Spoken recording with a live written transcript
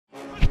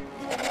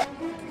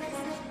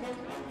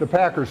The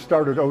Packers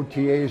started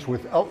OTAs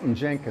with Elgton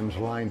Jenkins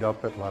lined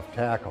up at left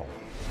tackle.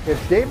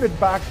 If David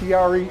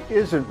Bakhtiari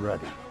isn't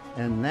ready,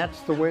 and that's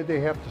the way they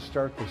have to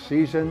start the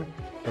season,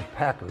 the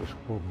Packers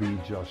will be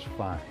just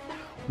fine.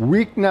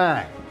 Week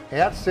 9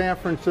 at San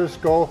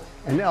Francisco,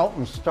 and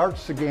Elgton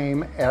starts the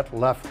game at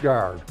left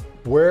guard,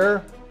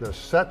 where the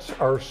sets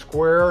are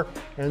square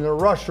and the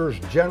rushers,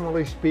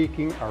 generally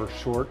speaking, are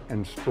short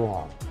and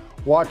strong.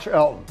 Watch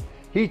Elgton.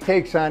 He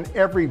takes on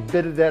every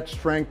bit of that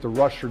strength, the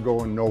rusher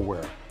going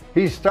nowhere.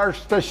 He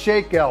starts to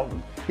shake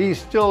Elgton. He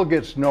still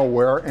gets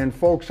nowhere, and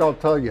folks, I'll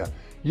tell you,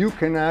 you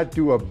cannot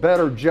do a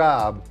better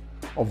job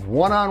of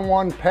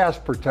one-on-one pass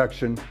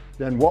protection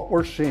than what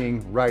we're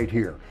seeing right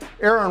here.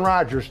 Aaron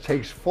Rodgers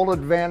takes full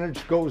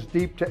advantage, goes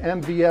deep to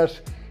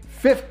MVS,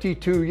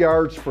 52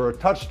 yards for a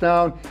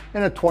touchdown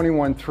and a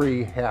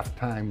 21-3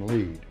 halftime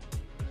lead.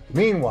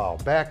 Meanwhile,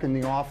 back in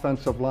the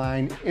offensive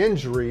line,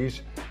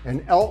 injuries,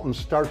 and Elgton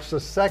starts the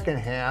second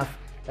half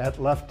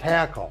at left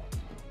tackle,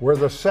 where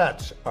the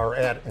sets are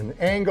at an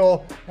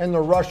angle and the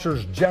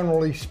rushers,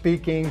 generally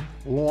speaking,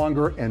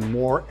 longer and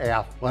more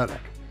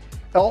athletic.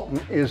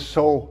 Elgton is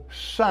so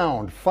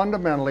sound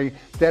fundamentally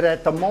that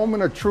at the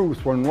moment of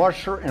truth, when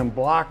rusher and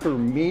blocker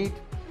meet,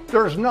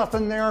 there's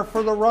nothing there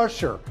for the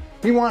rusher.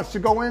 He wants to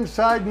go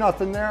inside,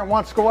 nothing there.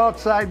 Wants to go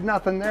outside,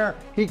 nothing there.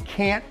 He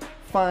can't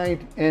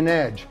find an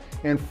edge.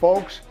 And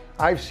folks,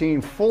 I've seen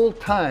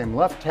full-time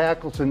left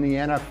tackles in the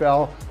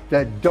NFL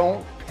that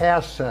don't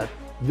pass set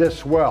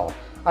this well.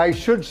 I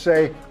should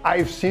say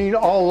I've seen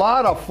a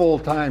lot of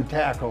full-time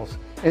tackles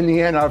in the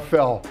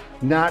NFL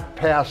not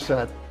pass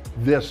set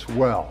this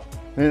well.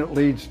 And it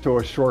leads to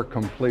a short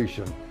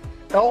completion.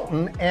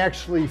 Elgton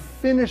actually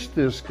finished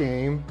this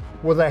game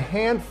with a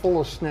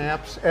handful of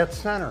snaps at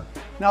center.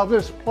 Now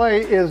this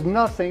play is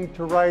nothing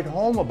to write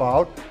home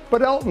about,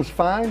 but Elgton's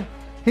fine.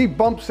 He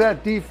bumps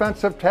that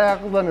defensive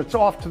tackle, then it's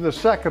off to the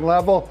second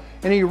level,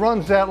 and he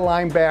runs that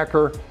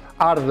linebacker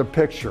out of the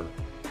picture.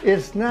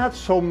 It's not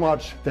so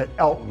much that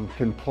Elgton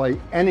can play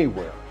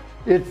anywhere,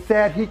 it's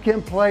that he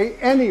can play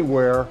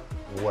anywhere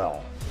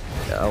well.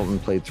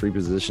 Elgton played 3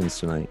 positions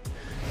tonight.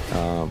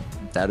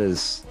 That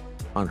is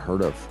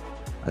unheard of,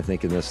 I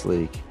think, in this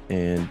league.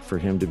 And for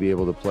him to be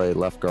able to play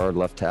left guard,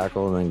 left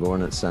tackle, and then go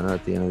in at center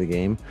at the end of the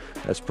game,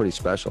 that's pretty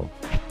special.